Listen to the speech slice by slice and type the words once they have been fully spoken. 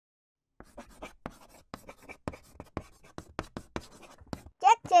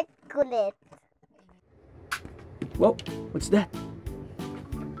Koolit. Whoa, what's that?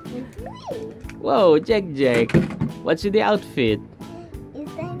 Whoa, Jec-jec. What's in the outfit?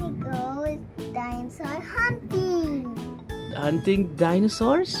 It's time to go dinosaur hunting. Hunting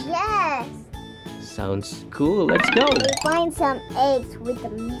dinosaurs? Yes. Sounds cool. Let's go. We find some eggs with the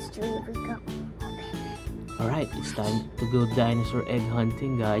mystery. We go. Alright, it's time to go dinosaur egg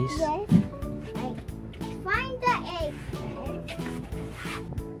hunting, guys. Yes. Find the egg.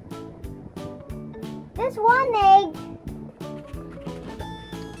 There's one egg.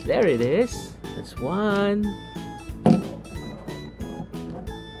 There it is. That's one.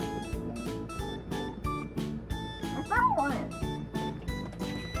 I found one.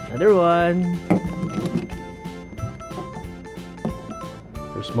 Another one.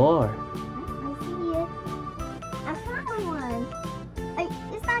 There's more. I see it. I found one.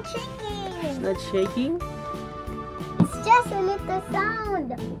 It's not shaking. It's not shaking? It's just a little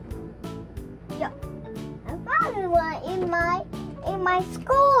sound. Yeah. I found one in my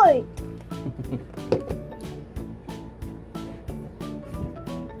school.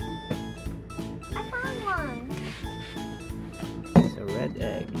 I found one. It's a red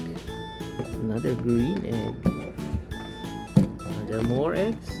egg. Another green egg. Are there more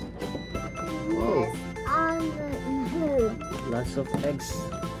eggs? Whoa. Yes, on the globe. Lots of eggs.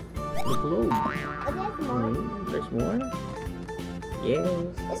 The globe. There's more. There's more? Yes.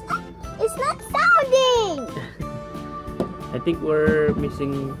 It's not sounding. I think we're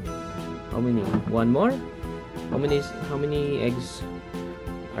missing how many? One more? How many eggs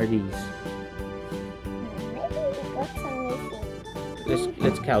are these? Maybe we got some missing.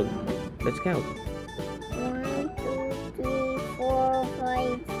 Let's count. Let's count. 1, 2, 3, 4,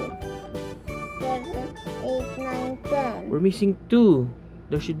 5, 6, 7, 8, 9, 10. We're missing 2.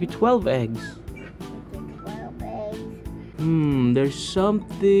 There should be 12 eggs. 12 eggs. There's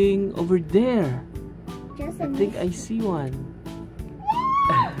something over there. Just I think I see one.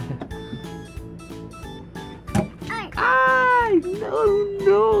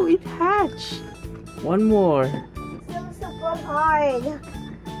 No, it hatched. One more. So super hard.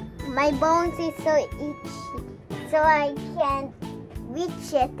 My bones is so itchy, so I can't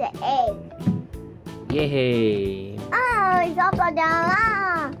reach at the egg. Yay! Oh, it's upside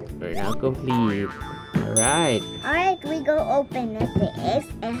down. We're now complete. Alright. Alright, we go open the eggs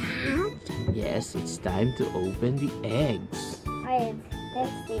and hatch. Yes, it's time to open the eggs. Alright,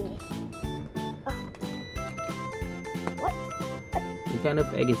 let's see. Oh. What? What kind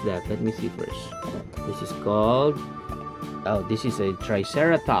of egg is that? Let me see first. This is called... Oh, this is a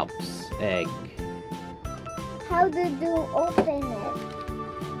Triceratops egg. How did you open it?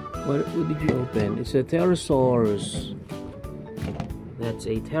 What did you open? It's a Pterosaurus. That's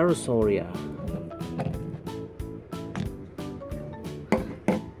a Pterosauria.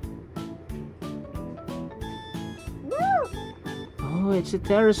 No! Oh, it's a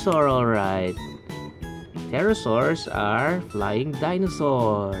pterosaur, alright. Pterosaurs are flying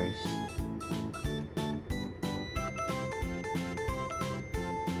dinosaurs.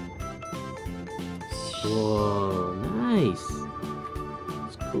 Whoa, nice.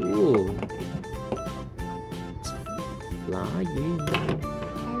 It's cool. It's flying.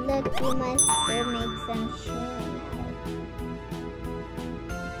 And look, you must make some shell.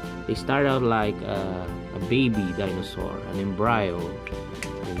 They start out like a baby dinosaur, an embryo.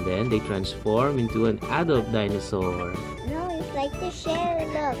 And then they transform into an adult dinosaur. No, it's like the shell,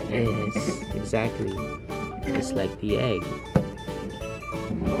 look. Yes, exactly. Just like the egg.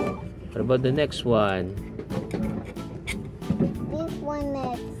 What about the next one? This one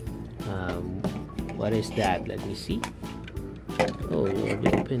next. What is that? Let me see. Oh, we already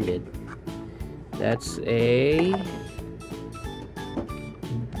opened it. That's a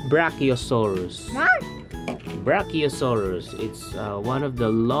Brachiosaurus. What? Brachiosaurus. It's one of the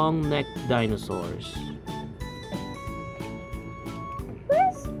long-necked dinosaurs.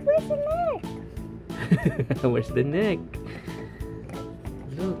 Where's the neck? Where's the neck?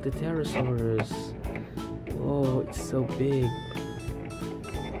 Look, the Pterosaurus. Oh, it's so big.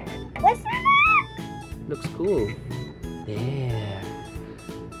 Where's the neck? Looks cool. There.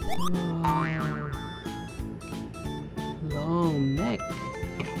 Wow. Long neck.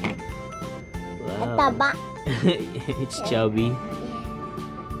 At Wow. the back. It's chubby.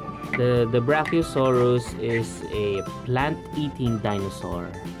 The Brachiosaurus is a plant-eating dinosaur.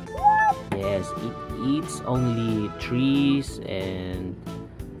 What? Yes, it eats only trees and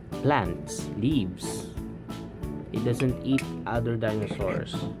plants, leaves. It doesn't eat other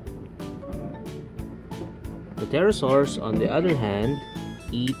dinosaurs. The pterosaurs, on the other hand,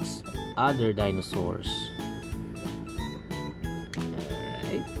 eats other dinosaurs.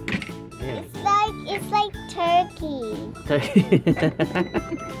 Alright. Yeah. It's like turkey.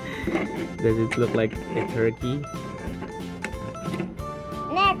 Does it look like a turkey?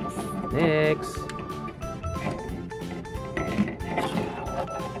 Next. Next.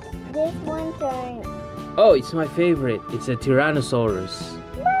 This one turn. Oh, it's my favorite. It's a Tyrannosaurus.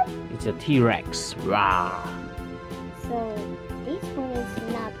 It's a T-Rex. Rah. So this one is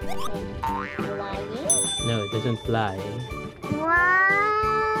not flying. No, it doesn't fly.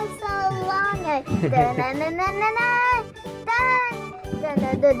 Wow, so long.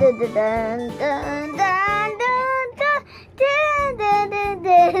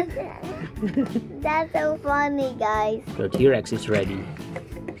 That's so funny, guys. The T-Rex is ready.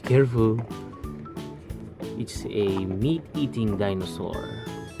 Be careful. It's a meat-eating dinosaur.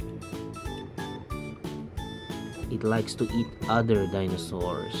 It likes to eat other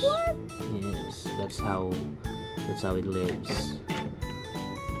dinosaurs. What? Yes, that's how it lives.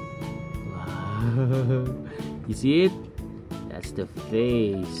 Wow. You see it? That's the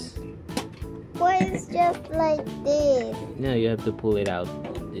face. Why it's just like this? No, you have to pull it out.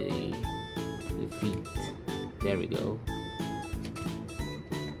 The feet. There we go.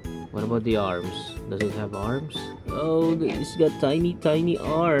 What about the arms? Does it have arms? Oh, it's got tiny, tiny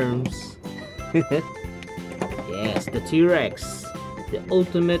arms. Yes, the T-Rex, the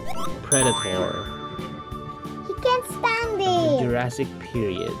ultimate predator. He can't stand The it. Jurassic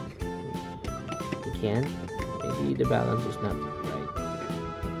period. You can? Maybe the balance is not right.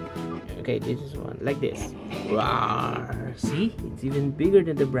 Okay, this is one. Like this. Rawr. See? It's even bigger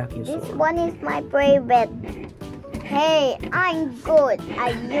than the Brachiosaur. This one is my favorite. Hey, I'm good.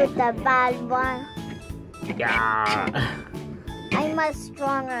 Are you the bad one? Yeah. I'm much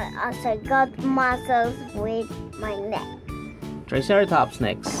stronger as I got muscles with my neck. Triceratops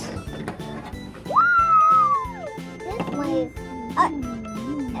next. This one is...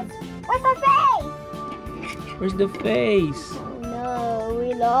 where's the face? Where's the face? Oh no,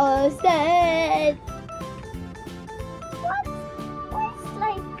 we lost it. What's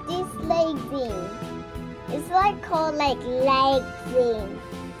like this leg thing? It's like called like leg thing.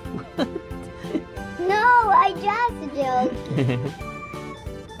 No, I just joking.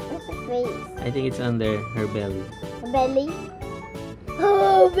 What's the face? I think it's under her belly. Belly?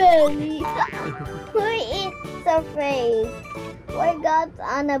 Oh, belly. Who eats the face? What got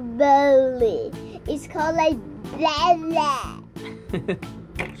on a belly? It's called like blah blah.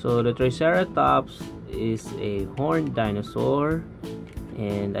 So the Triceratops is a horned dinosaur,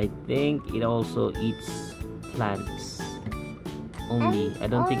 and I think it also eats plants only. I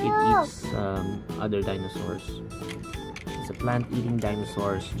don't think it eats other dinosaurs. It's a plant-eating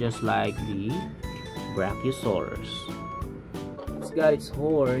dinosaur, just like the Brachiosaurus. It's got its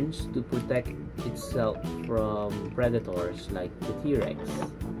horns to protect itself from predators like the T-Rex.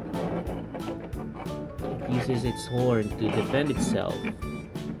 It uses its horn to defend itself.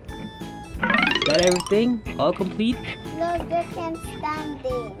 Got everything? All complete? Look, they can stand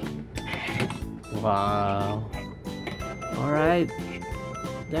it. Wow. Alright.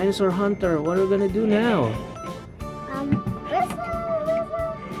 Dinosaur Hunter, what are we gonna do now? What's the other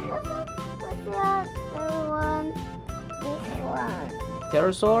one? This one.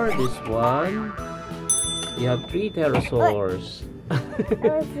 Pterosaur, this one. You have 3 pterosaurs.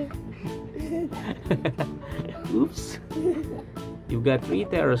 Oops. You've got 3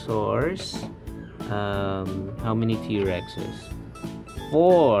 pterosaurs. How many T-Rexes?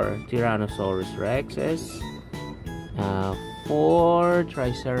 4 Tyrannosaurus Rexes. 4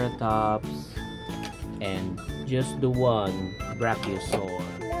 Triceratops. And just the 1 Brachiosaur.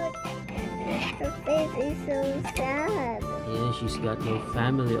 Look, her face is so sad. Yeah, she's got no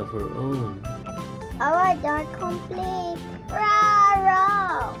family of her own. Our are complete. Rah,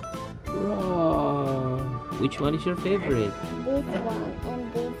 rah. Roar. Which one is your favorite? This one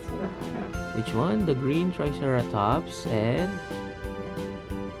and this one. Which one? The green Triceratops and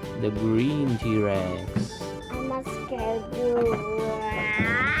the green T-Rex. I'm not scared you.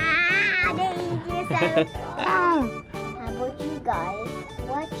 How about you guys?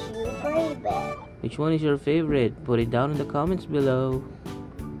 What's your favorite? Which one is your favorite? Put it down in the comments below.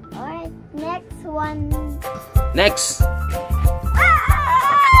 Alright, next one. Next!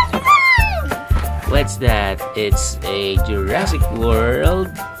 What's that? It's a Jurassic World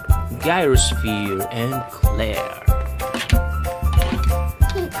Gyrosphere and Claire.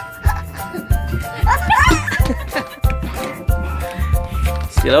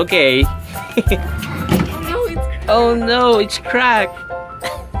 Still okay. Oh no, it's cracked.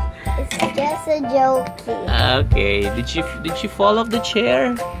 It's just a joke. Okay, did you fall off the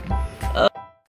chair?